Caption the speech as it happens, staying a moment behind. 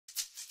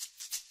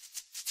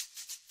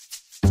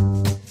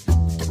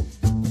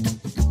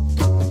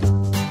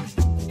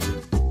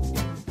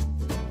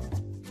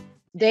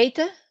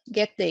data,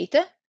 get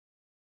data,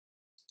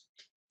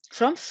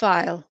 from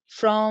file,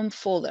 from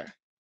folder.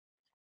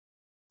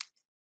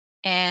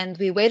 And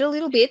we wait a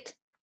little bit,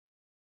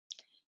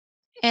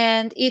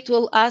 and it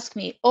will ask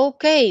me,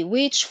 okay,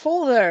 which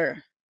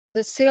folder?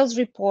 The sales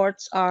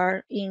reports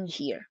are in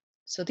here.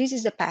 So this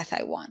is the path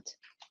I want.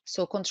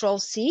 So Control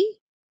C,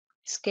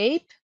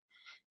 escape,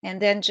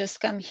 and then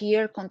just come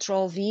here,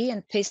 Control V,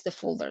 and paste the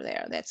folder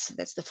there.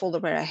 That's the folder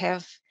where I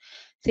have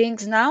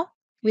things now.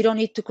 We don't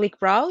need to click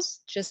browse,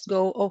 just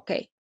go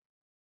OK.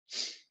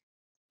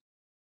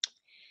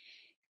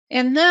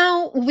 And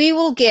now we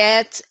will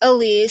get a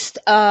list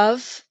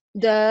of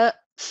the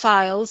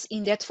files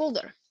in that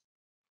folder.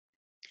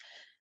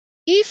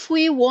 If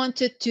we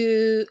wanted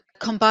to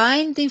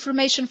combine the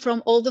information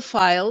from all the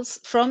files,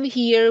 from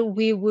here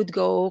we would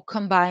go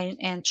combine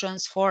and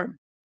transform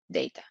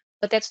data.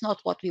 But that's not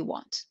what we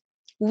want.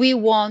 We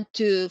want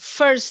to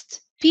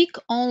first pick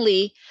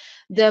only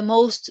the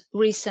most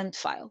recent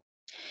file.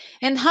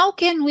 And how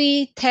can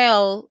we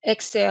tell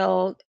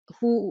Excel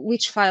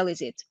which file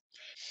is it?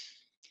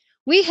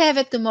 We have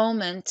at the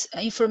moment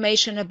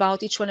information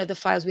about each one of the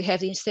files. We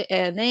have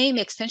the name,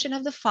 extension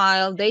of the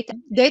file,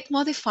 date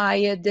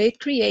modified, date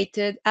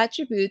created,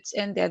 attributes,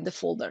 and then the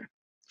folder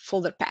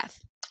path.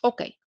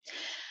 Okay.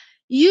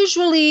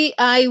 Usually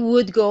I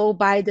would go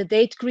by the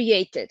date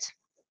created,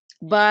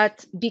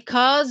 but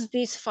because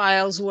these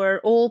files were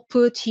all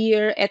put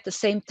here at the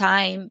same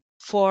time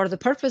for the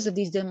purpose of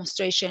this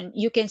demonstration,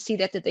 you can see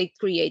that the date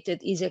created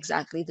is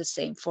exactly the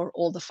same for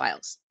all the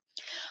files.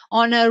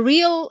 On a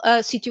real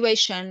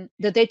situation,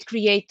 the date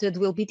created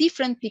will be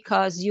different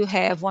because you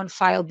have one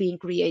file being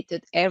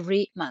created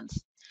every month.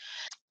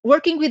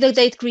 Working with the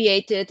date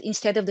created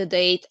instead of the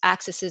date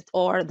accessed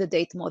or the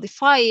date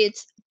modified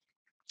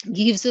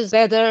gives us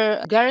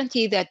better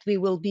guarantee that we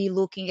will be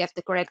looking at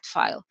the correct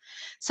file.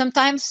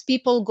 Sometimes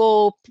people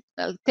go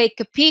take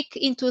a peek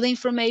into the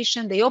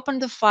information, they open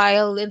the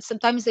file, and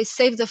sometimes they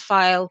save the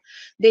file.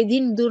 They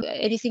didn't do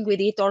anything with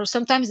it, or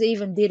sometimes they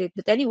even did it.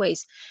 But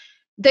anyways,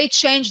 they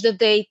change the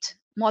date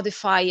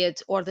modified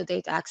or the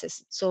date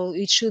accessed. So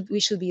we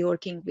should be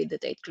working with the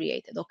date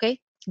created, okay?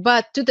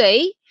 But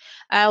today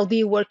I'll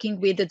be working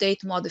with the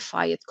date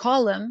modified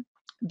column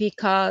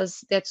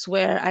because that's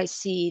where I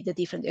see the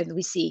different, and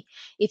we see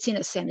it's in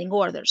ascending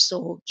order.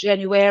 So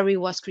January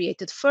was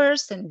created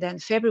first, and then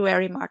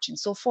February, March, and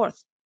so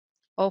forth.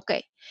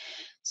 Okay.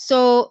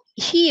 So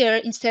here,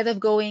 instead of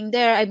going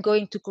there, I'm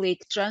going to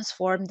click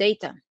Transform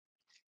Data.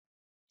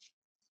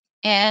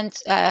 And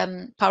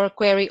Power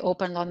Query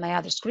opened on my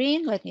other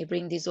screen. Let me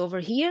bring this over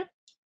here.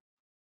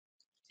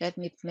 Let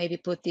me maybe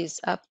put this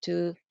up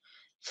to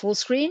full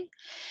screen.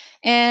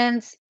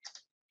 And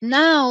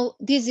now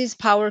this is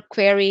Power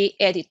Query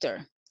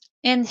Editor.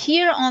 And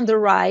here on the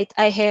right,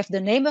 I have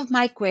the name of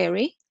my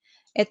query.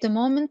 At the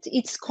moment,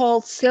 it's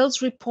called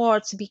Sales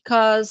Reports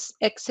because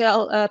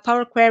Excel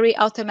Power Query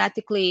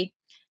automatically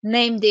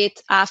named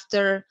it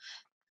after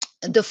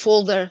the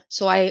folder.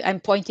 So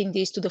I'm pointing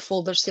this to the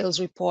folder sales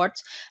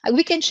reports.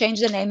 We can change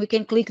the name. We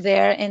can click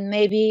there and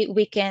maybe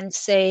we can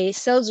say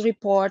sales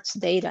reports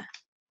data.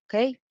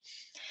 Okay.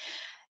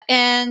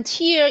 And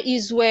here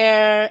is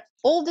where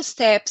all the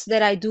steps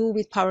that I do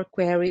with Power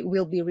Query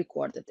will be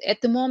recorded. At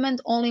the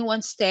moment, only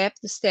one step,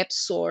 the step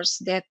source,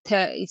 that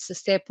it's the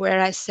step where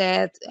I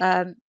said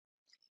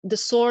the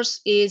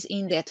source is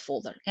in that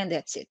folder, and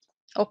that's it.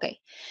 Okay.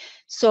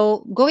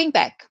 So going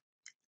back,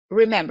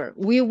 remember,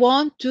 we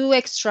want to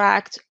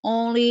extract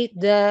only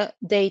the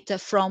data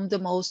from the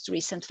most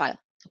recent file,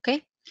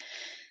 okay?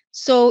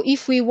 So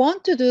if we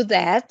want to do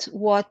that,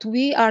 what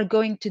we are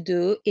going to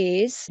do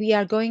is we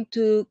are going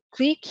to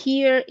click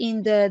here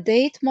in the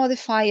date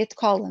modified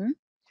column.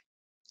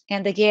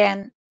 And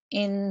again,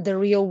 in the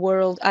real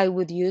world, I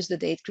would use the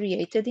date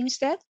created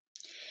instead.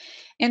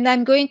 And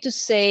I'm going to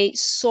say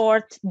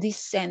sort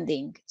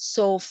descending.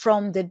 So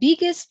from the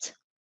biggest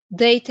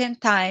date and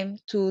time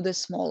to the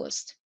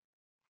smallest.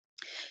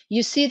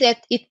 You see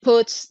that it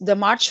puts the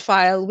March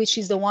file, which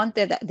is the one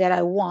that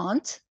I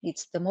want,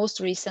 it's the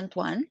most recent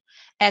one,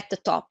 at the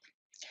top.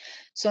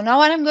 So now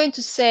what I'm going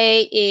to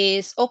say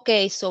is,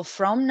 okay, so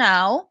from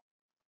now,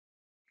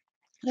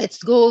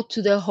 let's go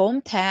to the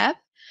Home tab,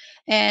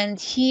 and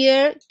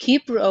here,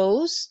 keep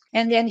rows,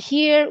 and then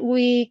here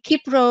we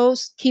keep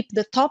rows, keep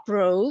the top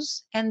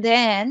rows, and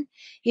then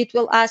it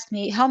will ask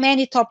me how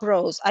many top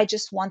rows. I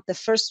just want the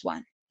first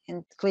one,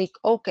 and click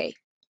OK.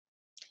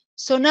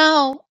 So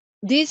now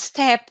this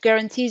step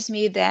guarantees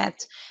me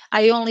that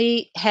I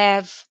only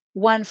have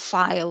one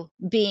file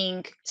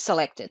being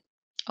selected.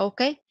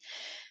 Okay.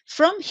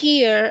 From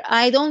here,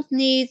 I don't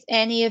need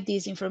any of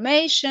this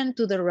information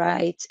to the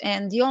right.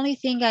 And the only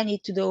thing I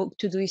need to do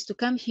is to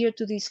come here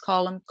to this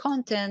column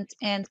content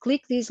and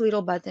click this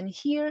little button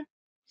here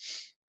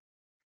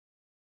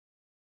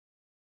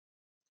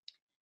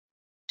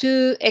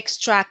to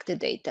extract the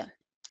data.